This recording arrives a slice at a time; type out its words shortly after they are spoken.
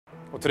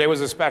Well, today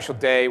was a special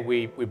day.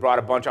 We brought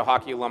a bunch of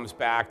hockey alums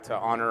back to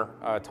honor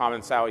Tom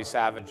and Sally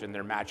Savage and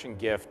their matching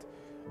gift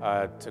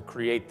to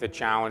create the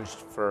challenge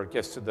for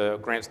gifts to the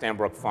Grant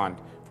Stanbrook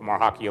Fund from our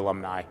hockey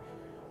alumni.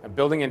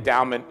 Building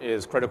endowment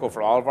is critical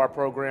for all of our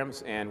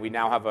programs, and we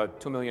now have a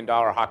 $2 million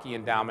hockey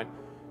endowment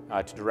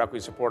to directly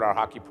support our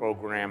hockey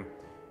program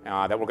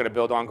that we're going to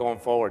build on going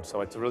forward.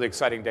 So it's a really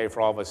exciting day for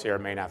all of us here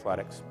at Maine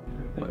Athletics.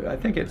 I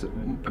think it's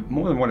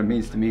more than what it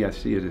means to me. I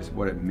see it as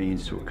what it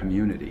means to a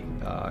community.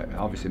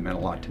 Obviously, it meant a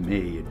lot to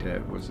me.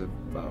 It was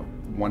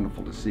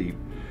wonderful to see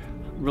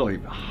really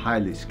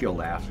highly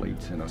skilled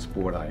athletes in a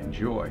sport I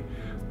enjoy,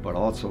 but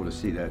also to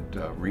see that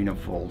arena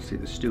full, see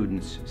the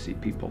students, see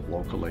people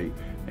locally,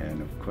 and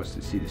of course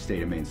to see the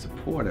state of Maine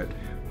support it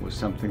was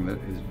something that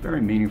is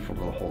very meaningful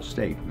to the whole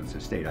state, and it's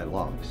a state I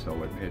love.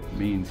 So it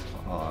means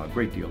a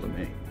great deal to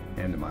me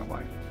and to my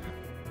wife.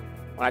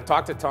 When I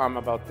talked to Tom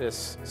about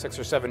this 6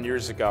 or 7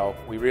 years ago,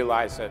 we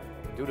realized that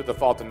due to the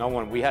fault of no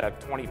one, we had a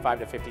 $25,000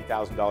 to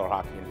 $50,000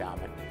 hockey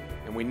endowment,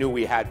 and we knew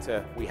we had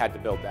to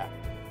build that.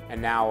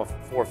 And now,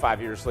 4 or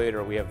 5 years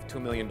later, we have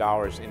 $2 million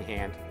in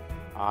hand,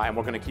 and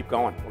we're going to keep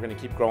going. We're going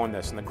to keep growing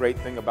this. And the great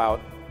thing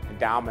about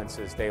endowments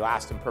is they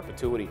last in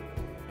perpetuity.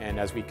 And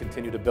as we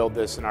continue to build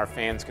this, and our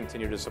fans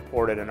continue to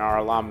support it, and our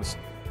alums,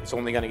 it's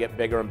only going to get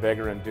bigger and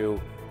bigger and do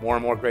more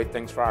and more great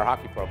things for our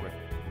hockey program.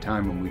 The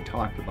time when we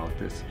talked about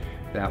this,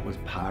 that was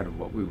part of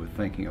what we were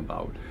thinking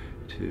about,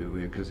 too,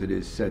 because it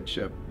is such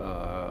a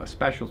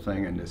special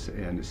thing, and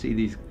to see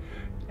these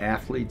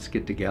athletes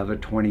get together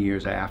 20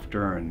 years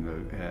after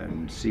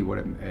and see what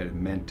it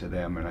meant to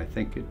them, and I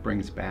think it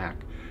brings back,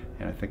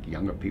 and I think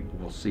younger people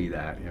will see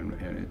that, and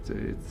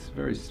it's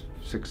very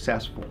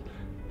successful,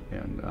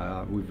 and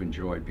we've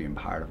enjoyed being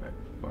part of it.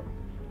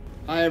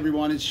 Hi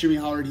everyone, it's Jimmy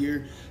Howard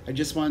here. I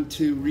just want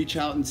to reach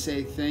out and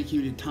say thank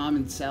you to Tom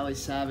and Sally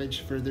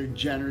Savage for their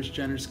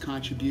generous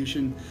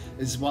contribution,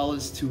 as well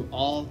as to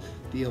all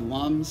the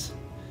alums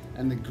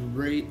and the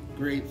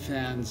great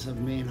fans of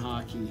Maine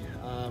hockey.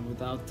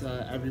 Without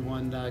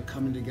everyone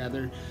coming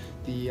together,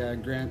 the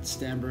Grant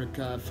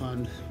Stanbrook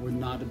Fund would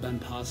not have been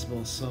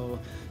possible. So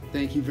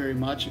thank you very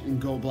much,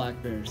 and go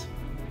Black Bears.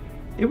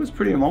 It was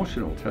pretty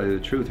emotional, to tell you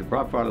the truth. It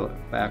brought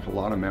back a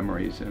lot of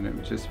memories, and it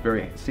was just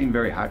seemed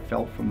very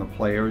heartfelt from the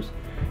players,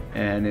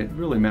 and it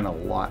really meant a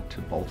lot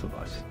to both of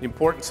us. The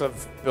importance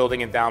of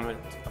building endowment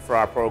for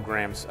our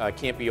programs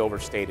can't be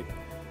overstated.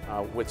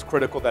 It's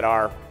critical that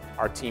our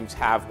teams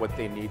have what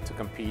they need to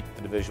compete at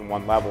the Division I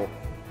level,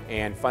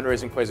 and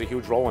fundraising plays a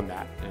huge role in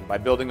that. And by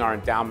building our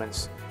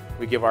endowments,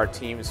 we give our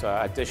teams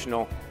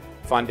additional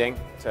funding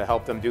to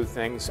help them do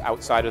things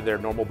outside of their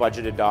normal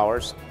budgeted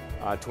dollars,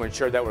 to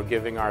ensure that we're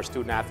giving our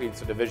student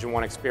athletes a Division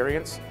I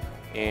experience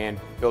and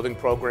building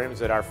programs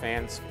that our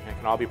fans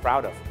can all be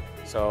proud of.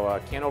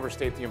 So can't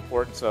overstate the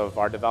importance of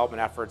our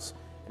development efforts,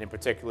 and in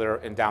particular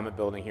endowment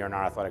building here in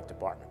our athletic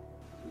department.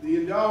 The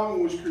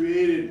endowment was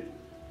created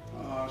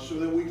so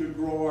that we could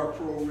grow our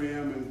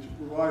program and to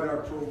provide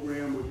our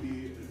program with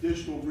the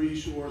additional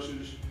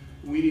resources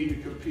we need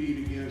to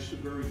compete against the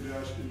very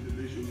best in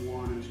Division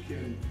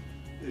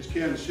I, as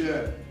Ken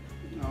said.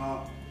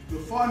 The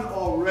fund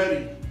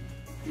already,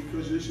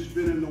 because this has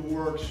been in the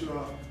works,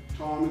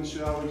 Tom and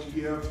Sally's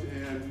gift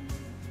and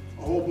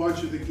a whole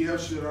bunch of the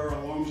gifts that our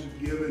alums have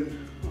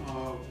given,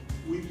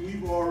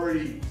 we've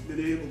already been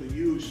able to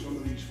use some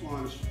of these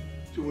funds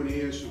to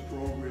enhance the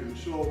program.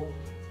 So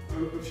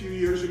a few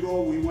years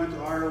ago we went to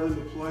Ireland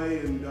to play,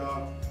 and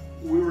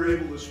we were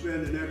able to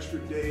spend an extra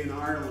day in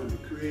Ireland to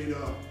create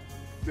a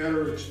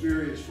better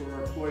experience for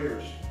our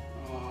players.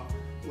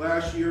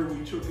 Last year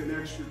we took an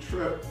extra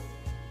trip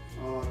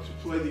to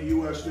play the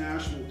U.S.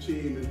 national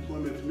team in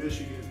Plymouth,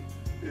 Michigan.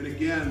 And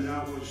again,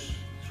 that was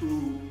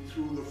through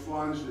the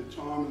funds that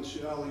Tom and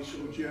Sally so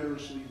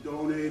generously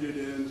donated,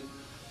 and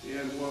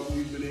what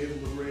we've been able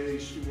to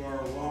raise through our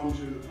alums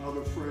and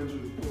other friends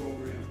of the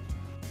program.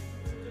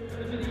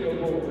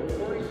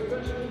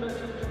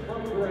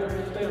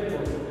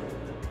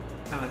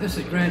 This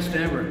is Grant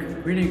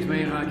Stanbrook. Greetings,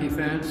 Maine hockey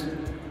fans.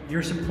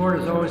 Your support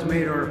has always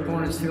made our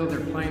opponents feel they're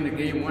playing the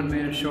game one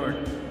man short.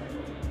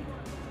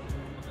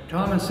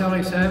 Tom and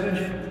Sally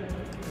Savage,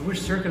 I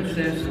wish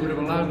circumstances would have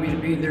allowed me to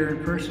be there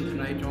in person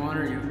tonight to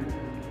honor you.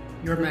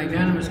 Your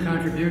magnanimous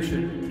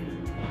contribution,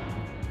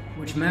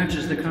 which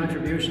matches the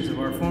contributions of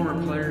our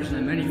former players and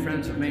the many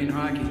friends of Maine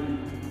hockey,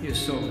 is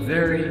so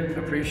very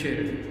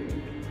appreciated.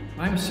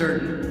 I'm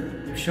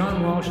certain if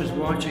Sean Walsh is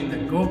watching the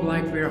Go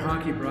Black Bear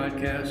hockey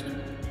broadcast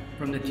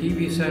from the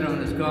TV set on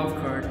his golf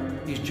cart,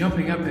 he's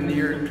jumping up in the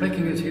air,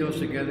 clicking his heels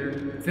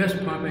together,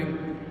 fist pumping,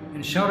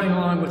 and shouting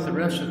along with the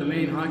rest of the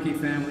Maine hockey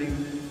family,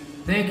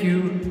 "Thank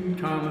you,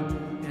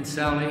 Tom and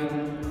Sally,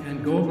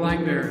 and Go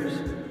Black Bears."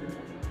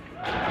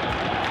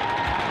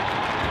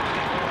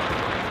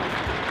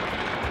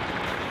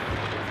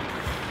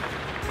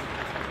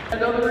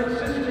 And other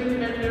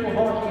existing and new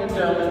hockey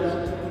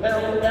endowments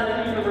held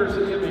at the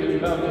University of Maine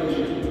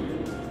Foundation.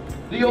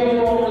 The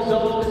overall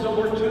result is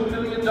over $2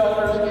 million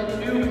in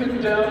new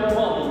endowed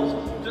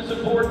funds to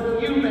support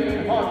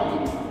UMaine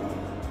hockey.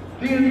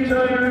 The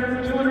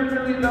entire $200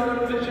 million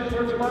vision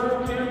for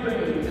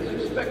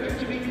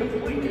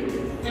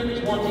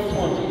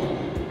 2020.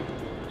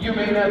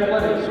 UMaine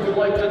Athletics would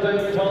like to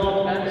thank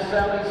Tom and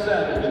Sally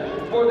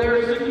Savage for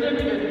their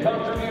significant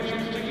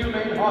contributions to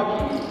UMaine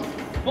hockey.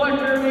 Black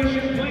Bear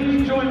Nation,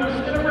 please join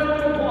us in a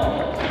round of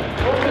applause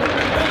for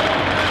Mr. Tom.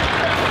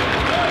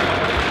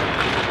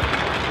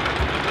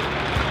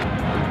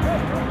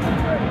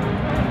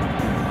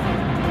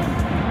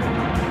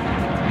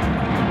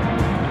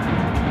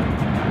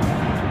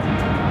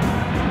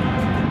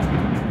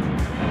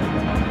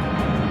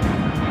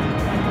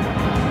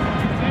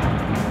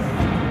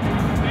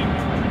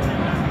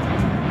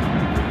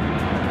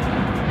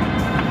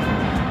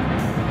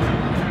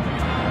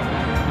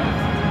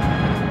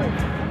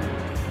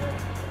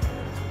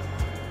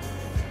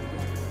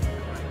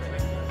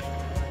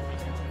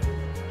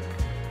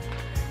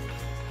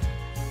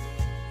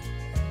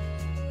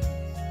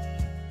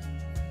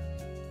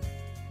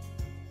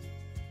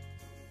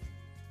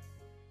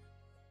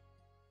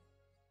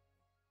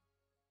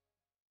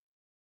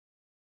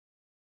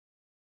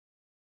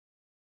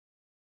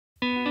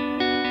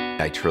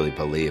 I truly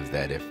believe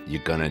that if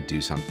you're gonna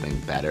do something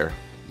better,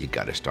 you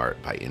gotta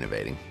start by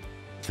innovating.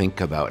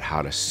 Think about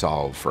how to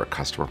solve for a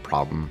customer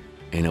problem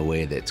in a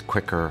way that's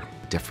quicker,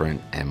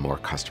 different, and more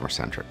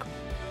customer-centric.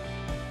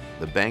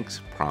 The bank's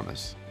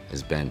promise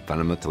has been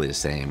fundamentally the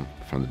same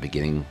from the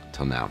beginning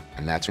till now,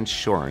 and that's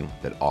ensuring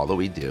that all that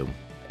we do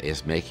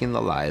is making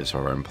the lives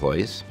of our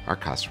employees, our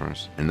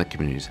customers, and the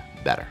communities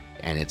better.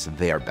 And it's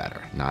their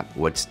better, not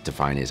what's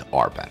defined as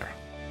our better.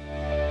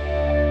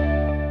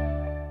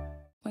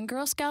 When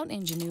Girl Scout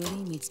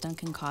ingenuity meets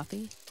Dunkin'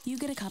 coffee, you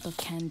get a cup of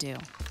can-do.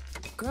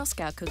 Girl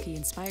Scout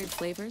cookie-inspired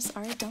flavors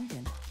are at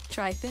Dunkin'.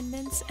 Try Thin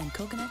Mints and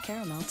Coconut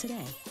Caramel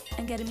today.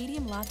 And get a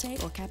medium latte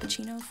or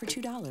cappuccino for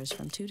 $2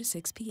 from 2 to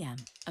 6 p.m.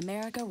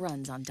 America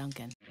runs on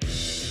Dunkin'.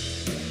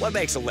 What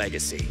makes a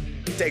legacy?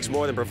 It takes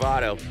more than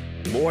bravado,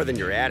 more than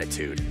your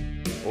attitude,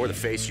 or the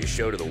face you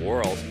show to the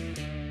world.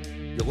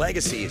 Your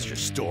legacy is your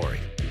story.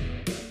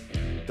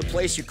 The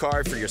place you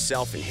carved for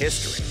yourself in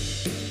history,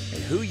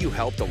 and who you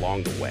helped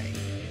along the way.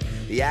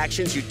 The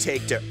actions you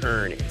take to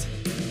earn it.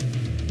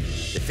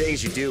 The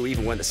things you do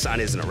even when the sun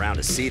isn't around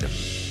to see them.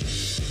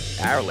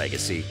 Our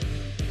legacy,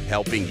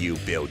 helping you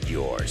build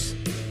yours.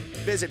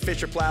 Visit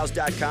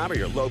FisherPlows.com or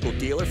your local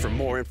dealer for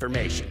more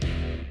information.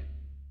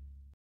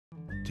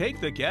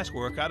 Take the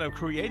guesswork out of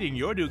creating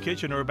your new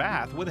kitchen or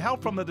bath with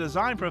help from the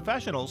design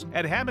professionals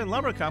at Hammond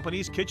Lumber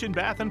Company's Kitchen,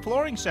 Bath, and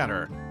Flooring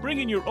Center. Bring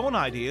in your own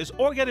ideas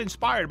or get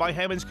inspired by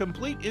Hammond's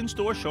complete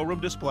in-store showroom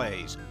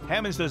displays.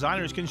 Hammond's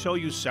designers can show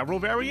you several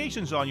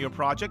variations on your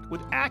project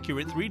with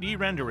accurate 3D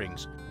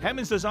renderings.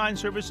 Hammond's design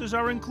services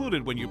are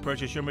included when you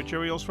purchase your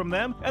materials from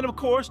them, and of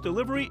course,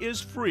 delivery is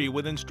free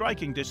within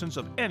striking distance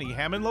of any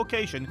Hammond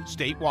location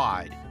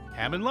statewide.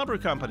 Hammond Lumber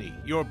Company,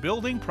 your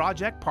building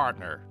project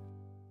partner.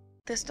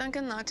 This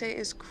Dunkin' latte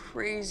is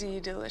crazy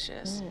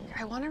delicious.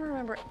 I want to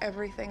remember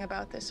everything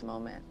about this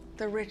moment.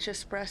 The rich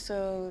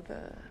espresso,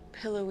 the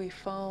pillowy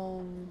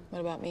foam. What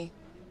about me?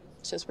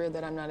 It's just weird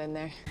that I'm not in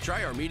there.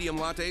 Try our medium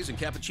lattes and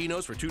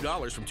cappuccinos for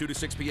 $2 from 2 to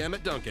 6 p.m.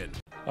 at Dunkin'.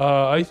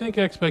 I think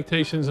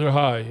expectations are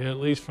high, at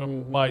least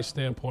from my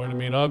standpoint. I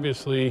mean,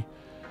 obviously,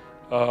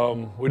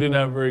 we didn't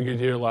have a very good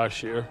year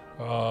last year.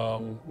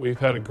 We've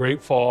had a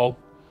great fall.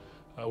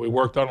 We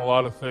worked on a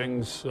lot of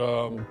things,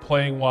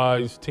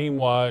 playing-wise,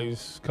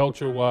 team-wise,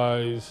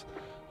 culture-wise.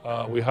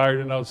 We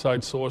hired an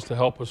outside source to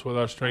help us with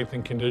our strength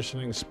and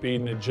conditioning, speed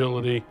and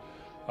agility.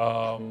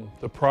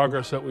 The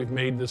progress that we've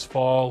made this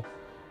fall,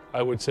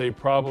 I would say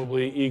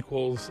probably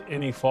equals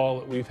any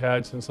fall that we've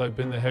had since I've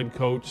been the head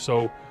coach.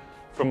 So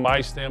from my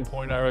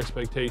standpoint, our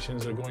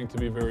expectations are going to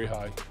be very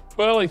high.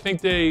 Well, I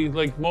think they,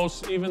 like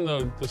most, even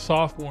the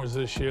sophomores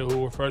this year who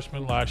were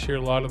freshmen last year,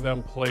 a lot of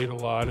them played a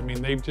lot. I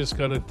mean, they've just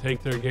got to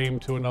take their game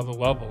to another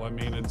level. I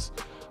mean,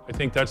 I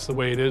think that's the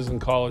way it is in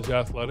college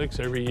athletics.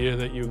 Every year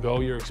that you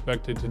go, you're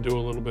expected to do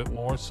a little bit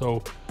more.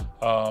 So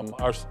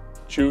our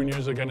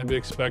juniors are going to be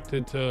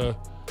expected to,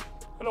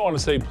 I don't want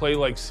to say play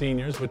like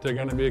seniors, but they're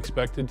going to be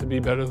expected to be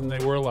better than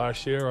they were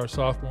last year. Our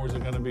sophomores are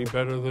going to be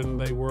better than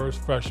they were as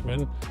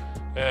freshmen.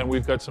 And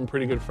we've got some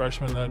pretty good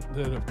freshmen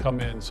that have come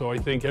in. So I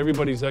think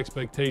everybody's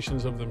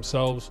expectations of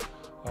themselves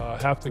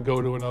have to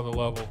go to another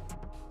level.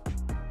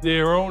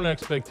 Their own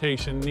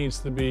expectation needs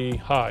to be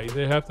high.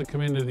 They have to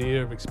come into the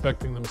year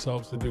expecting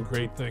themselves to do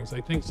great things.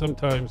 I think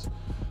sometimes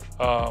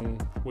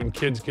when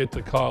kids get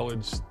to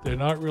college, they're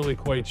not really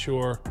quite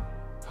sure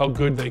how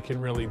good they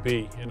can really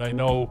be. And I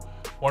know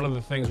one of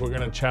the things we're going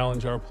to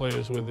challenge our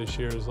players with this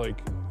year is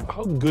like,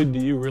 how good do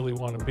you really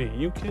want to be?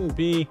 You can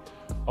be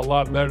a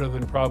lot better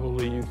than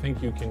probably you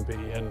think you can be.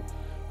 And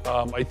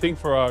I think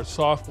for our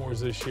sophomores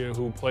this year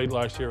who played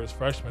last year as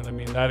freshmen, I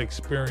mean, that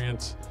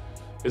experience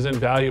is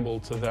invaluable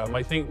to them.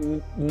 I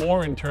think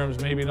more in terms,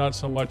 maybe not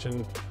so much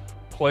in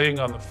playing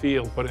on the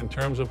field, but in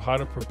terms of how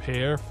to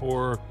prepare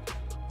for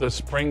the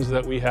springs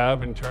that we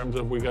have in terms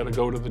of we got to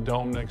go to the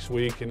Dome next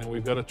week and then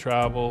we've got to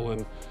travel,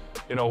 and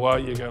you know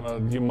what,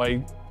 you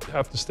might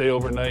have to stay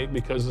overnight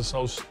because the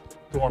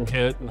snowstorm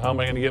hit, and how am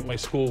I going to get my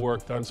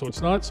schoolwork done? So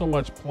it's not so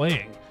much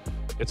playing,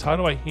 it's how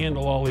do I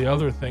handle all the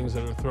other things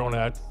that are thrown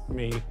at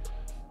me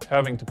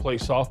having to play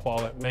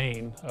softball at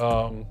Maine.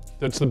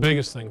 That's the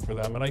biggest thing for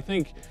them. And I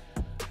think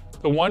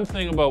the one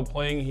thing about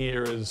playing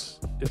here is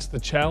it's the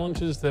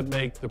challenges that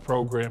make the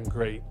program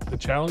great. The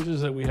challenges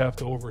that we have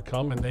to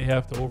overcome and they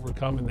have to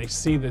overcome, and they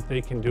see that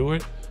they can do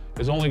it,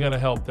 is only going to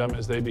help them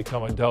as they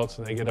become adults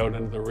and they get out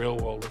into the real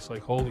world. It's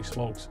like, holy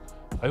smokes,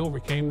 I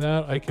overcame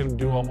that. I can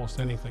do almost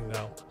anything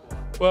now.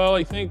 Well,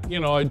 I think, you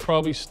know, I'd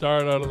probably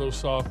start out of those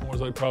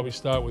sophomores. I'd probably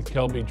start with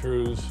Kelby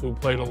Drews, who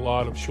played a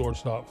lot of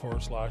shortstop for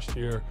us last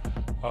year.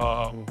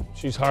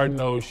 She's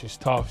hard-nosed, she's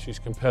tough, she's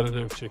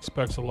competitive, she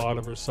expects a lot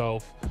of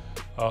herself.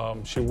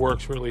 She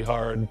works really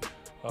hard,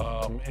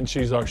 and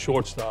she's our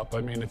shortstop.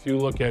 I mean, if you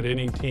look at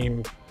any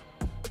team,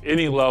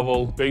 any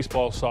level,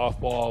 baseball,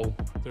 softball,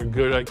 they're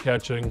good at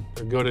catching,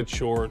 they're good at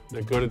short,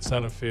 they're good at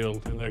center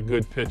field, and they're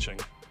good pitching.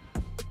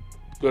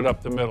 Good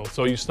up the middle.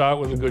 So you start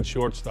with a good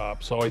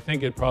shortstop. So I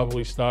think it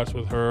probably starts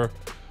with her.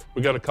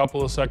 We got a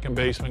couple of second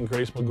basemen,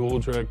 Grace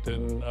McGoldrick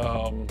and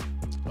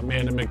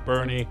Amanda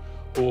McBurney,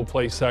 who will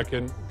play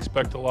second.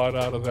 Expect a lot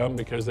out of them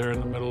because they're in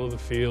the middle of the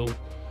field.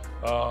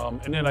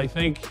 And then I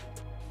think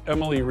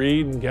Emily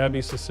Reed and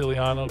Gabby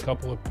Siciliano, a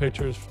couple of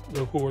pitchers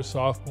who are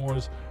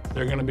sophomores,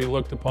 they're going to be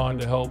looked upon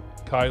to help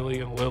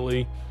Kylie and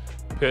Lily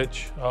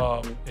pitch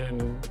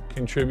and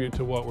contribute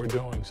to what we're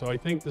doing. So I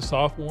think the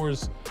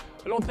sophomores,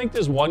 I don't think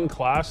there's one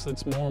class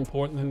that's more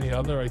important than the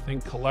other. I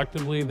think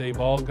collectively they've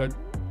all got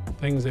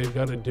things they've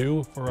got to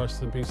do for us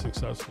to be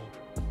successful.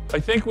 I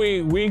think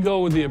we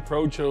go with the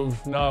approach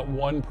of not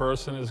one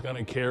person is going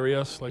to carry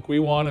us. Like, we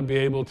want to be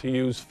able to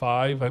use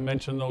 5. I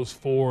mentioned those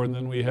 4, and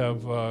then we have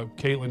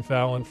Caitlin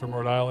Fallon from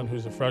Rhode Island,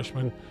 who's a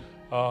freshman,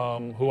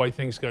 who I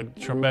think's got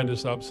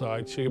tremendous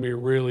upside. She could be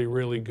really,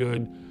 really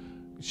good.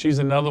 She's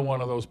another one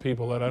of those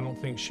people that I don't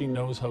think she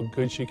knows how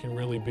good she can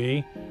really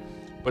be.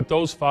 But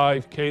those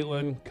 5,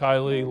 Caitlin,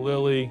 Kylie,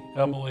 Lily,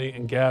 Emily,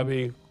 and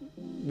Gabby,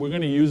 we're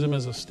going to use them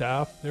as a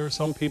staff. There are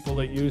some people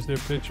that use their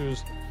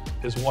pitchers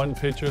as one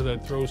pitcher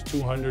that throws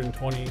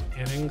 220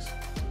 innings.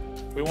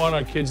 We want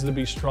our kids to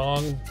be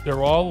strong.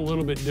 They're all a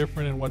little bit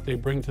different in what they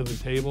bring to the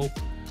table.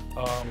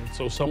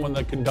 So someone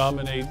that can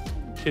dominate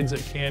kids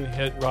that can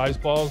hit rise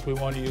balls, we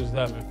want to use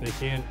them. If they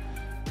can't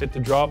hit the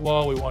drop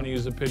ball, we want to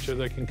use a pitcher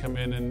that can come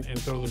in and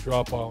throw the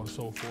drop ball and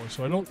so forth.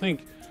 So I don't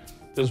think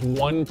there's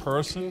one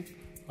person.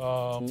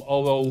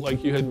 Although,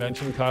 like you had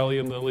mentioned, Kylie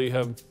and Lily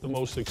have the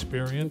most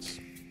experience.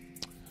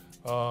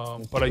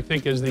 But I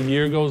think as the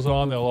year goes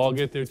on, they'll all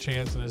get their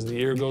chance, and as the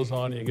year goes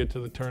on and you get to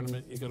the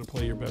tournament, you got to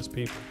play your best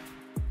people.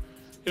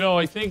 You know,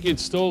 I think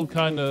it's still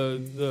kind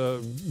of,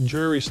 the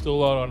jury's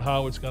still out on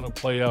how it's going to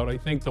play out. I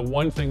think the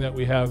one thing that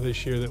we have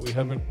this year that we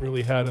haven't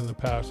really had in the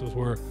past is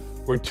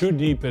we're too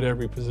deep at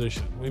every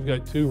position. We've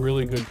got 2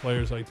 really good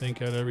players, I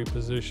think, at every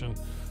position.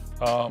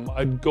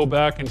 I'd go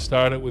back and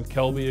start it with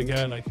Kelby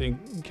again. I think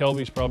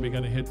Kelby's probably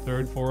going to hit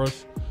 3rd for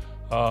us.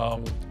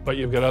 But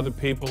you've got other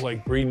people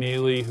like Bree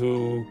Neely,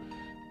 who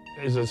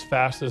is as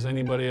fast as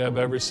anybody I've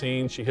ever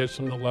seen. She hits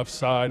from the left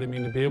side. I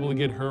mean, to be able to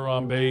get her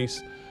on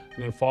base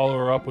and then follow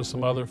her up with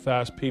some other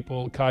fast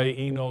people, Kaya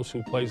Enos,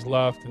 who plays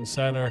left and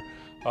center,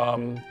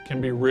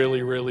 can be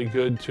really, really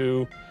good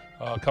too.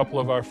 A couple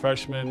of our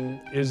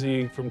freshmen,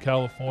 Izzy from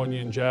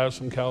California and Jazz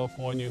from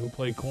California, who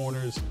play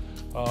corners,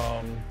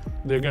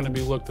 they're going to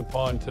be looked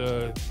upon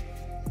to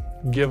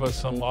give us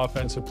some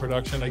offensive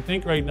production. I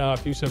think right now,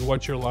 if you said,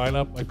 what's your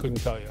lineup, I couldn't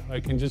tell you. I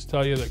can just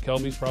tell you that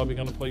Kelby's probably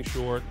going to play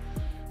short.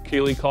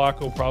 Keely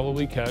Clark will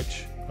probably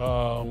catch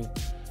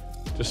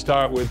to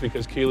start with,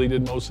 because Keely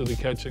did most of the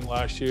catching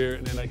last year,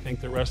 and then I think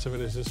the rest of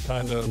it is just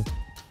kind of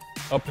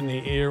up in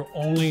the air,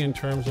 only in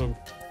terms of,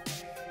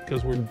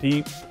 because we're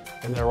deep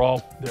and they're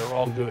all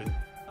good.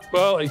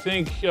 Well, I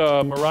think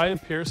Mariah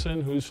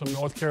Pearson, who's from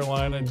North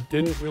Carolina,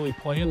 didn't really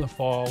play in the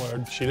fall,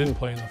 or she didn't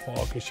play in the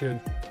fall because she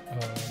had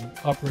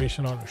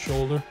operation on her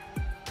shoulder.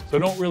 So I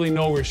don't really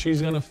know where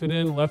she's going to fit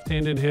in.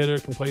 Left-handed hitter,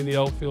 can play the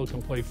outfield,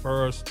 can play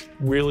first.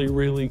 Really,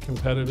 really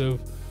competitive.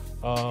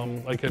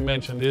 Like I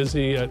mentioned,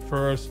 Izzy at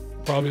first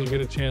probably will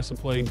get a chance to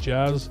play.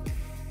 Jazz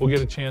will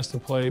get a chance to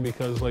play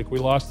because, like, we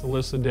lost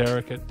Alyssa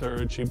Derrick at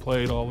 3rd. She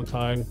played all the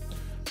time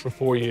for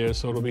 4 years,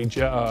 so it'll be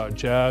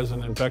Jazz,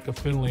 and then Becca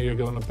Finley are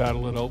going to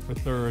battle it out for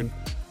 3rd.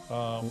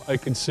 I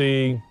could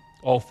see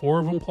all 4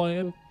 of them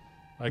playing.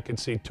 I could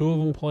see 2 of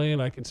them playing.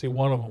 I could see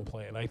 1 of them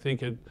playing. I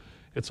think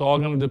it's all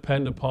going to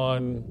depend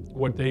upon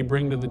what they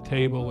bring to the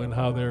table and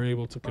how they're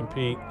able to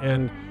compete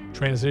and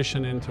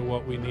transition into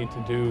what we need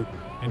to do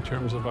in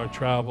terms of our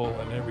travel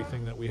and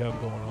everything that we have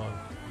going on.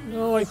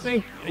 No, I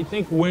think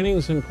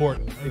winning's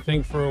important. I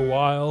think for a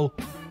while,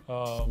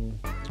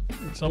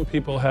 some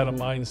people had a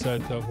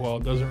mindset of, well,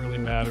 it doesn't really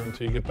matter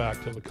until you get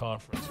back to the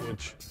conference,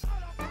 which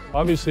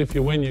obviously if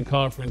you win your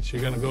conference,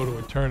 you're going to go to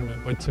a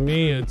tournament. But to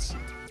me, it's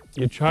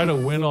you try to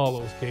win all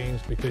those games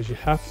because you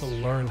have to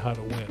learn how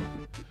to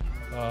win.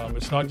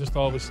 It's not just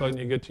all of a sudden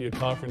you get to your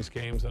conference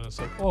games and it's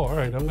like, oh, all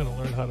right, I'm going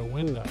to learn how to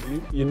win now.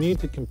 You need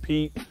to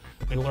compete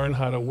and learn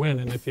how to win.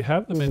 And if you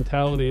have the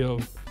mentality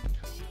of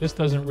this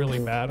doesn't really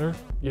matter,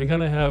 you're going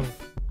to have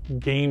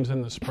games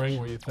in the spring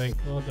where you think,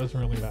 oh, it doesn't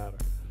really matter.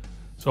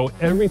 So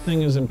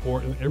everything is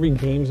important. Every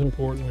game's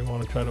important. We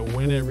want to try to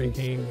win every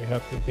game. We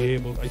have to be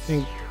able, I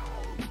think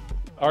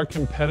our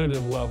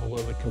competitive level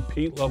or the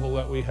compete level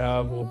that we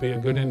have will be a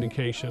good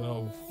indication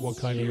of what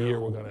kind of year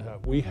we're going to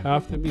have. We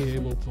have to be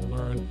able to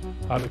learn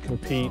how to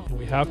compete, and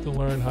we have to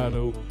learn how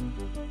to,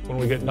 when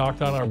we get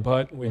knocked on our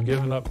butt, we've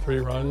given up 3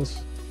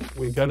 runs,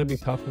 we've got to be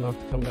tough enough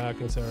to come back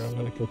and say, all right, I'm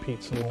going to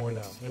compete some more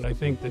now. And I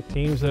think the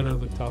teams that are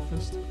the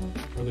toughest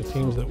are the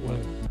teams that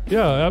win.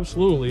 Yeah,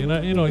 absolutely.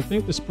 And I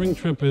think the spring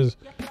trip is,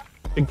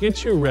 it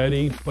gets you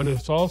ready, but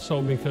it's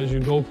also because you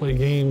go play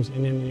games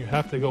and then you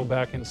have to go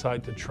back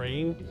inside to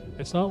train.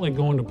 It's not like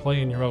going to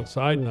play and you're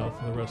outside now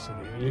for the rest of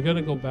the year. You got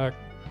to go back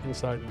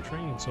inside and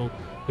train. So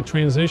the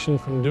transition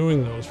from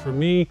doing those, for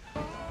me,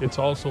 it's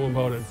also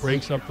about, it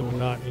breaks up the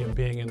monotony of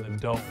being in the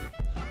dome.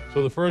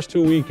 So the first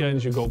 2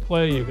 weekends you go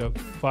play, you got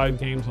 5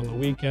 games on the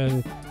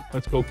weekend,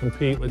 let's go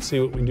compete, let's see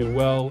what we do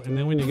well. And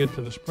then when you get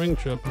to the spring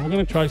trip, and we're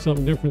going to try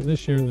something different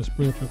this year in the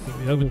spring trip that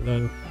we haven't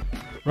done,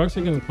 we're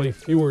actually going to play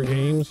fewer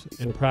games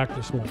and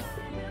practice more,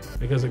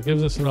 because it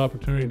gives us an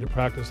opportunity to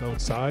practice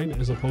outside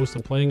as opposed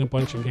to playing a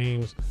bunch of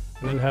games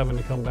and then having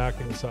to come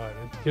back inside.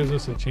 It gives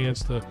us a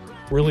chance to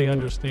really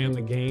understand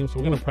the game. So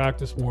we're going to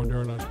practice more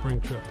during our spring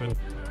trip, and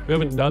we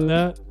haven't done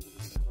that.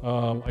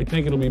 I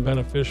think it'll be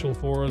beneficial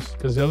for us,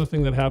 because the other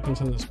thing that happens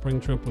in the spring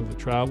trip with the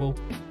travel,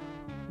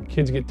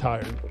 kids get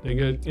tired. They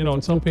get,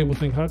 and some people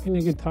think, how can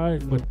you get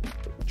tired? But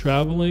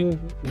traveling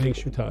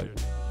makes you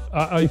tired.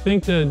 I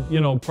think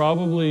that,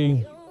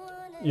 probably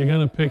you're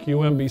going to pick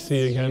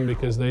UMBC again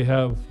because they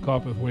have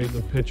Copperthwaite,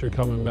 the pitcher,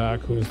 coming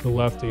back, who's the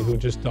lefty, who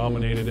just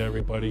dominated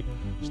everybody.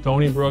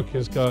 Stony Brook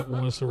has got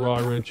Melissa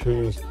Rodrich,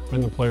 who's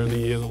been the player of the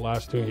year the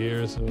last 2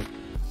 years. And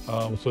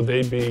so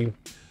they'd be,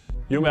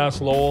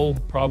 UMass Lowell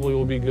probably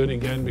will be good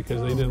again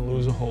because they didn't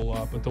lose a whole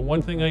lot. But the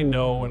one thing I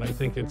know, and I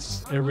think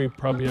it's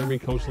probably every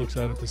coach looks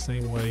at it the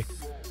same way,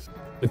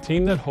 the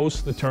team that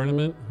hosts the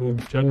tournament, who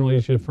generally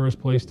is your first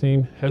place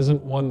team,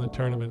 hasn't won the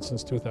tournament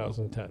since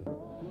 2010.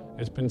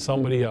 It's been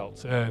somebody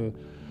else. And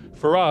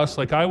for us,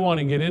 I want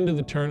to get into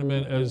the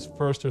tournament as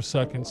first or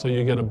second, so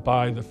you get a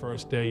bye the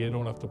first day, you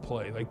don't have to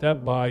play.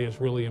 That bye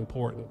is really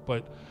important.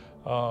 But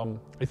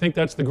I think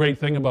that's the great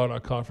thing about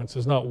our conference.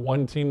 There's not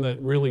one team that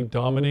really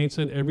dominates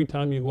it. Every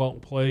time you go out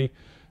and play,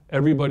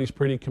 everybody's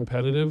pretty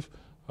competitive.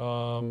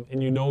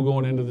 And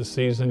going into the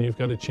season, you've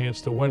got a chance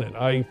to win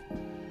it.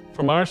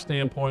 From our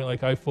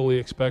standpoint, I fully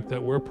expect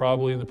that we're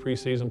probably in the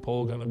preseason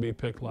poll going to be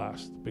picked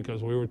last,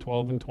 because we were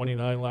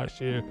 12-29 last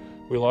year.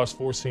 We lost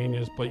 4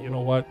 seniors, but you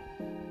know what?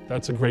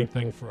 That's a great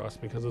thing for us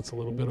because it's a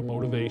little bit of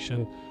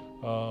motivation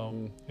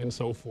and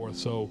so forth.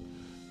 So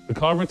the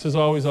conference is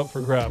always up for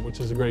grab, which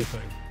is a great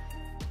thing.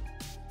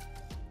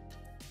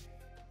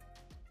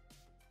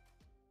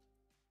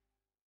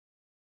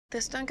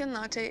 This Dunkin'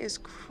 Latte is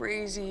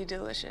crazy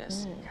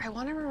delicious. I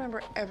want to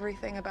remember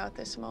everything about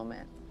this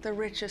moment. The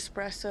rich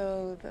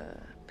espresso, the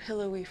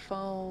pillowy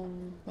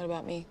foam. What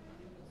about me?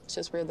 It's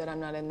just weird that I'm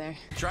not in there.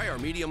 Try our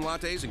medium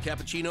lattes and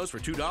cappuccinos for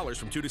 $2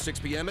 from 2 to 6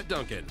 p.m. at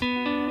Dunkin'.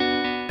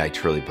 I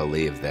truly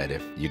believe that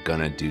if you're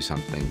gonna do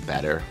something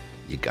better,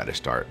 you gotta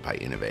start by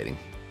innovating.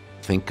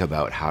 Think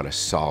about how to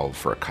solve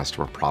for a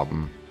customer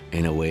problem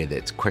in a way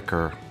that's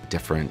quicker,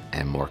 different,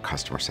 and more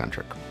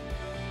customer-centric.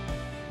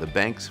 The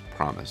bank's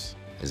promise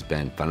has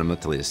been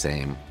fundamentally the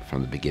same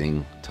from the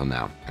beginning till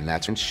now, and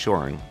that's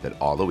ensuring that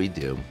all that we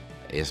do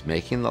is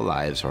making the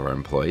lives of our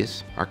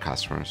employees, our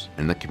customers,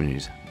 and the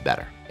communities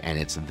better. And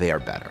it's their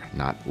better,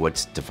 not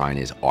what's defined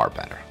as our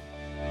better.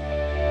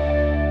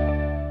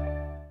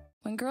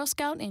 When Girl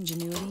Scout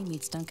ingenuity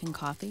meets Dunkin'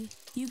 coffee,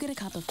 you get a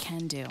cup of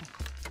can-do.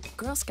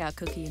 Girl Scout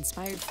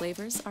cookie-inspired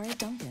flavors are at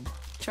Dunkin'.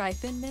 Try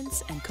Thin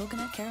Mints and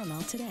Coconut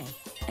Caramel today,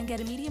 and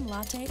get a medium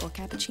latte or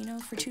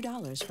cappuccino for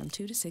 $2 from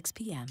 2 to 6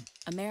 p.m.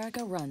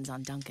 America runs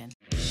on Dunkin'.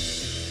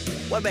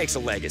 What makes a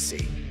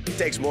legacy? It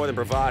takes more than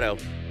bravado,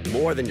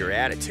 more than your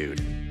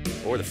attitude,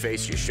 or the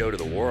face you show to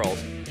the world.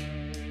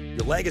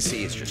 Your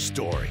legacy is your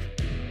story.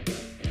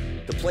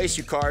 The place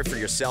you carved for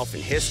yourself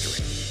in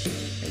history,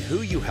 and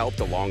who you helped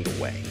along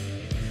the way.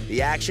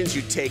 The actions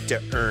you take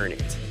to earn it.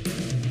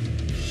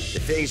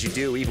 The things you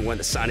do even when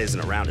the sun isn't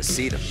around to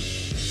see them.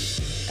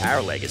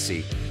 Our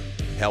legacy,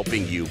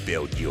 helping you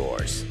build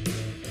yours.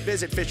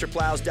 Visit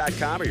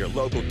FisherPlows.com or your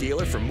local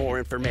dealer for more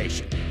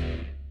information.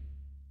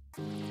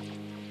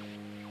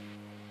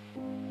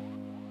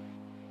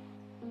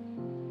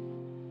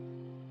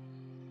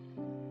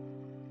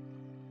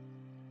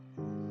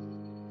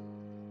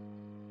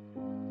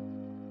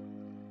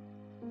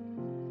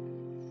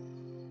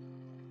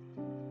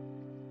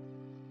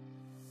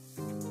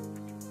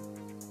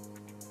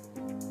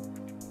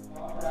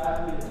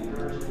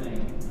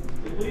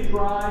 Please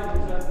rise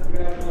and accept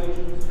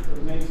congratulations for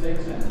the Maine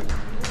State Senate.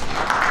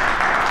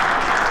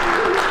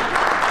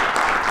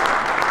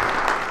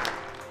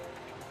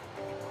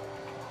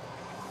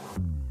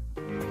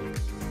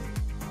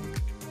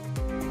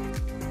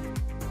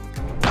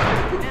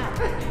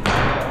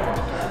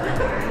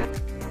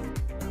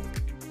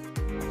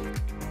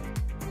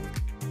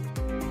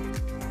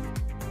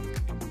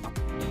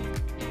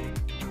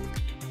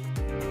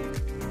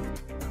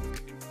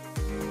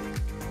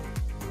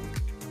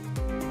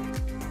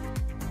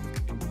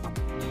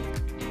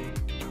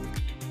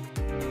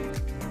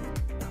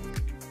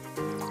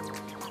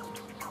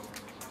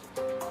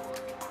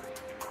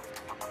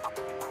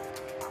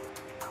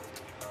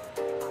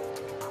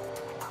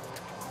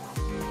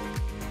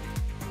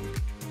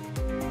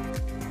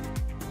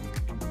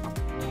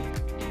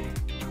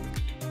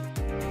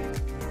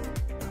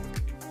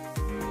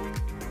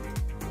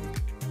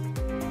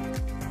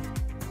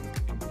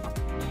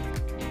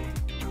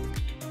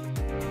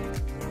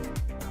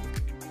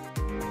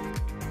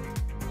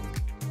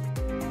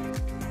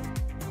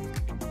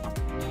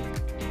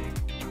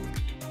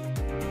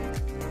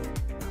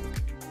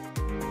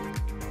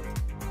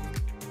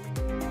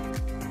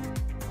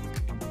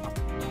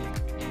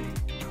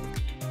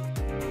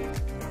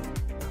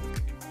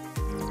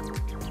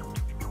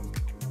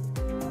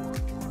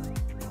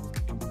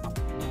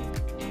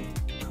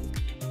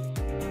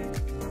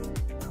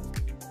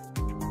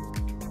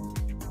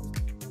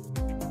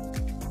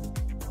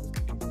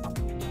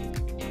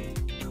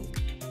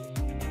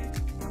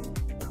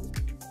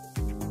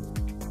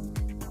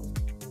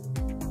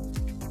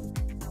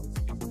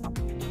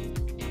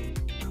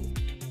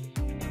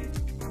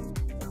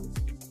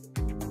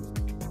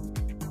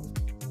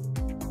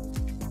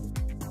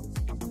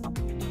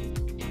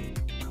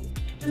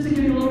 Just to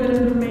give you a little bit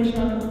of information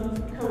on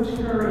Coach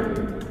Curry.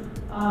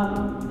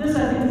 This,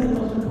 I think, is the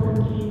most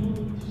important key.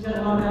 She's got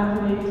a lot of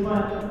accolades,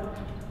 but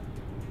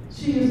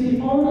she is the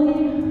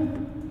only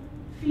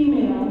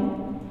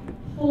female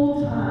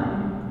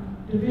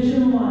full-time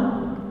Division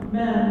I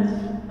men's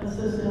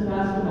assistant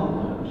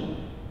basketball coach.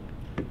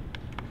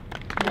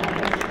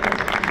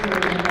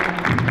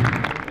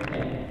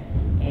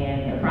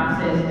 And the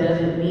process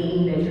doesn't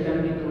mean that you're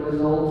going to get the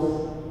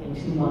results in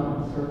 2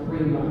 months or 3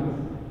 months.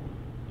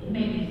 It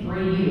may be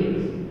 3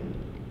 years.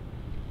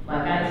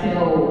 Like I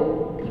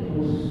tell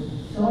people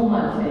so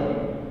much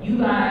that you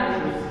guys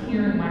are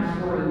hearing my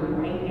story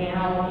right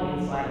now,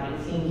 and it's like, it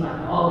seems like,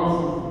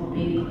 oh,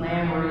 this is big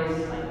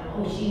glamorous, like,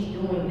 oh, she's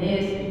doing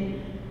this.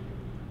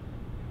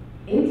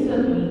 It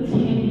took me 10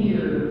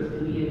 years to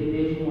be a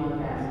Division I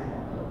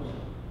basketball coach.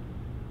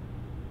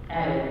 I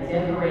had a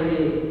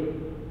decorated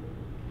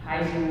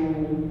high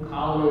school,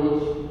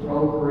 college, pro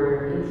career.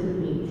 It took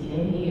me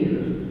 10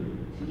 years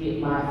to get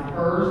my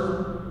first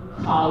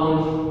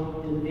college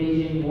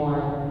Division I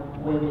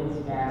women's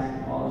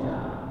basketball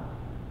job.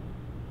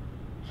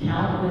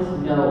 Countless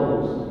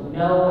no's.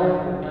 No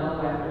after no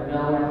after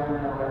no after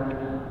no after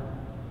no.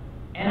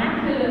 And I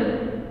could have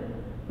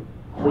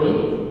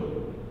quit,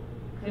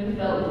 could have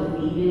felt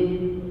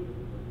defeated,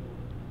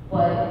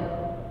 but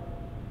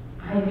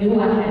I knew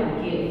I had a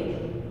gift.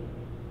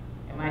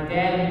 And my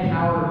dad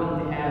empowered me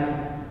to have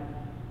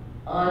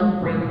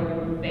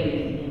unbreakable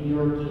faith in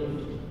your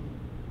gift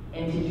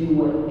and to do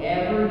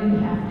whatever you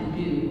have to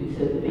do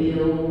to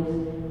build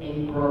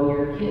and grow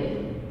your gift.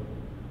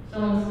 So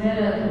instead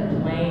of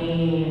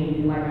complaining and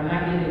being like, I'm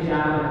not getting a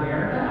job in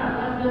America, I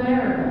left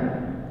America.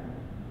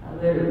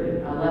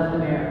 I left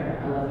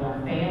America. I left my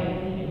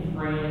family and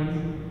friends,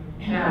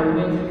 and I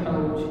went to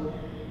coach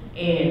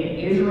in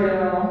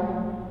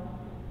Israel,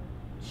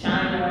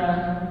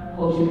 China,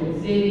 Ho Chi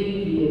Minh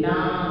City,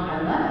 Vietnam. I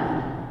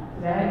left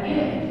because I had a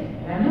gift,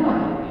 and I knew I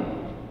had a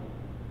gift.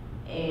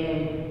 And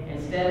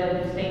instead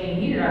of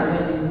staying here, I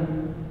went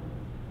and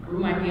grew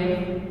my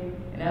gift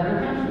in other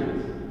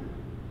countries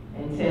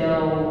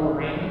until a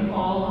random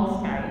call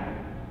on Skype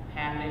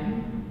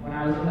happened when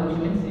I was in Ho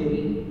Chi Minh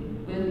City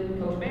with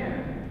Coach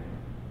Barron.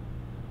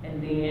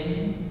 And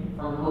then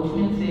from Ho Chi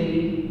Minh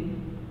City,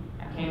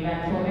 I came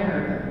back to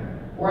America,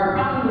 where I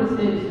probably would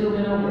have still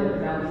been over there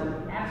because I was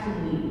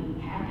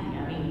absolutely happy. I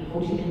mean, Ho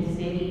Chi Minh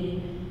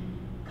City,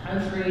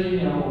 country,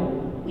 you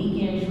know,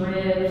 weekend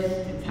trips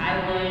to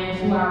Thailand,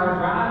 2-hour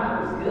drive, it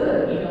was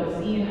good. You know,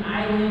 seeing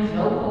islands,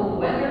 no cold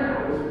weather, I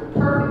was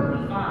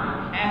perfectly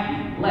fine, happy,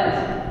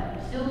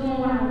 blessed, still doing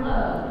what I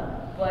love.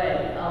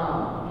 But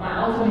my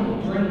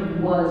ultimate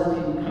dream was to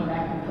come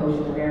back and coach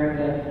in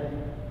America,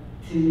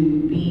 to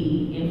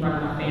be in front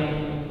of my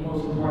family, and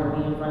most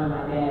importantly, in front of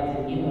my dad,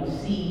 to, you know,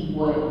 see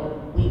what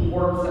we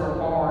worked so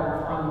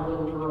hard from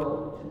little girl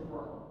to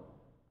grow.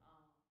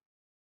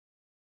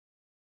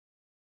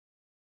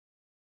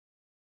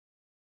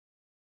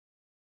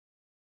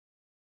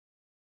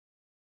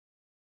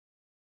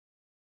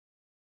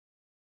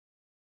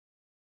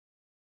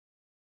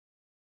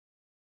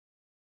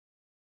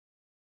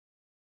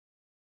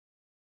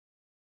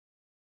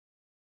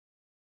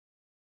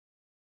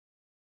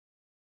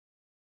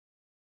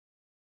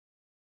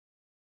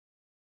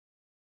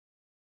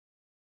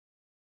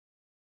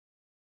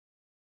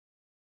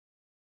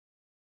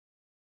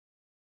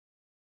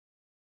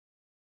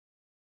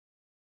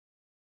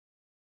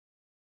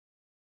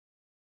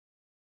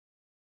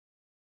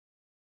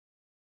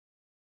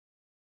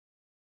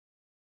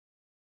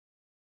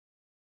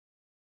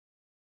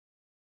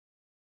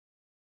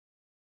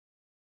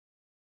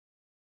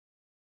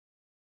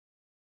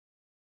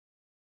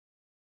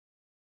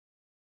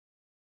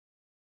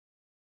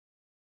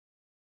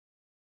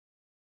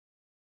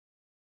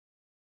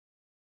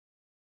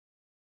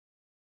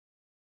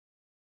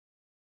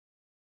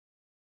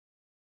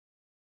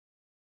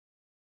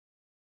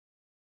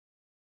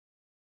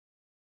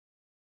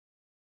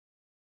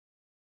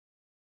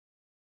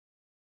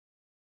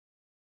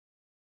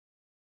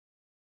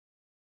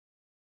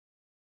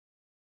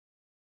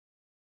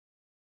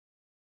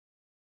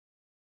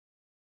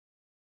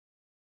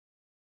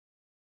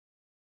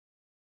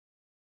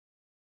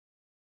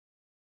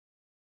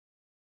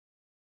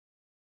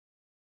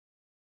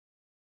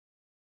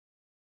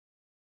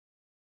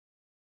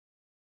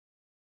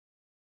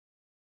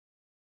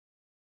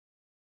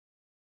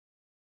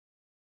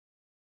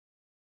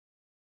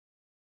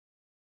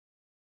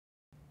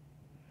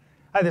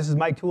 Hi, this is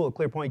Mike Toole at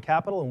ClearPoint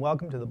Capital, and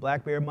welcome to the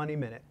Black Bear Money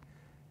Minute.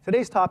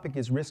 Today's topic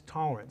is risk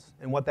tolerance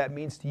and what that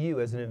means to you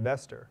as an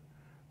investor.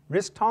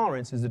 Risk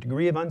tolerance is the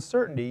degree of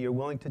uncertainty you're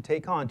willing to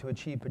take on to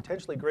achieve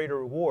potentially greater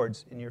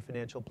rewards in your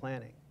financial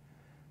planning.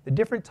 The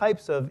different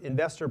types of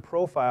investor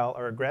profile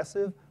are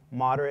aggressive,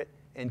 moderate,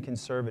 and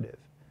conservative.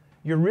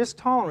 Your risk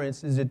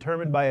tolerance is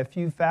determined by a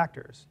few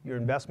factors: your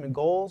investment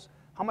goals,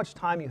 how much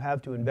time you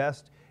have to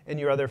invest, and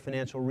your other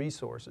financial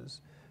resources.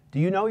 Do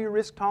you know your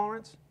risk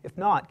tolerance? If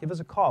not, give us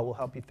a call. We'll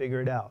help you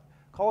figure it out.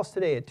 Call us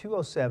today at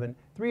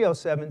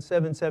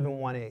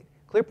 207-307-7718.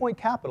 ClearPoint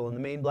Capital, and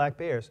the Maine Black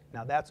Bears.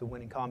 Now that's a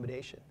winning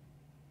combination.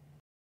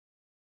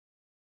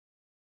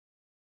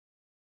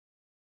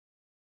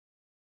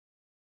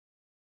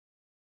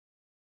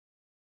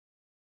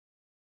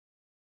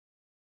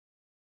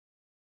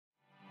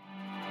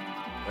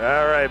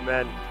 All right,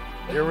 men,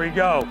 here we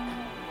go.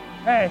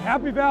 Hey,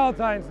 happy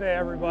Valentine's Day,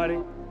 everybody.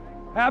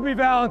 Happy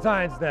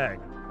Valentine's Day.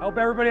 I hope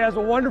everybody has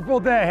a wonderful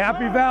day.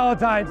 Happy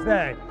Valentine's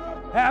Day.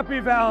 Happy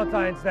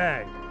Valentine's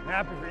Day.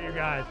 Happy for you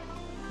guys.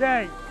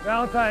 Okay,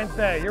 Valentine's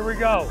Day, here we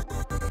go.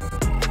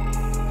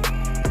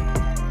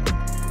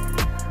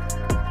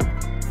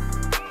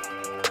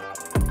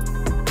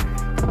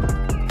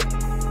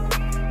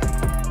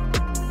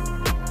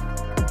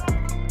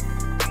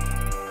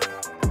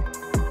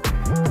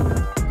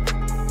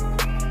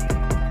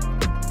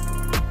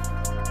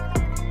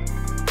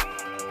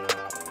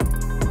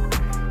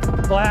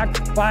 Black,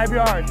 5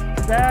 yards.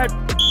 Dead.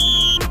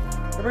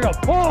 Here we go.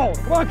 Pull.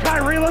 Come on,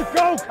 Kyrie. Let's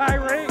go,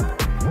 Kyrie.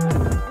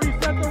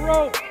 Reset the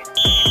rope.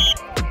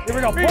 Here we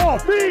go. Pull.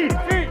 Feed.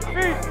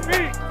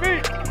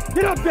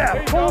 Get up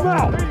there. Pull him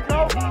out. There you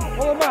go.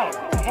 Pull him out.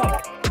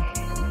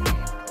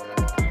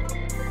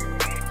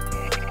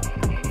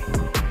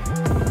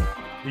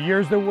 The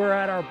years that we're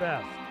at our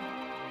best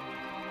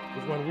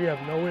is when we have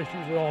no issues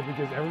at all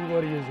because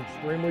everybody is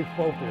extremely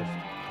focused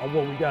on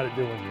what we got to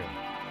do in here.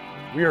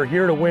 We are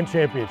here to win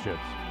championships.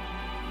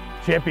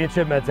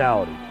 Championship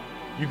mentality.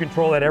 You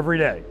control that every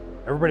day.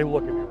 Everybody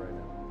look at me right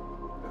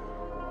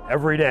now.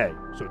 Every day.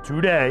 So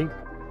today,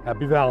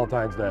 happy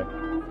Valentine's Day.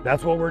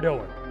 That's what we're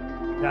doing.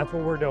 That's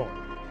what we're doing.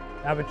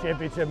 Have a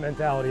championship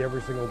mentality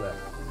every single day.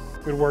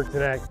 Good work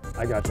today.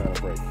 I got you on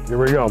a break. Here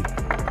we go.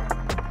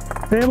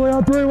 Family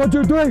on 3, 1,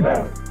 2, 3.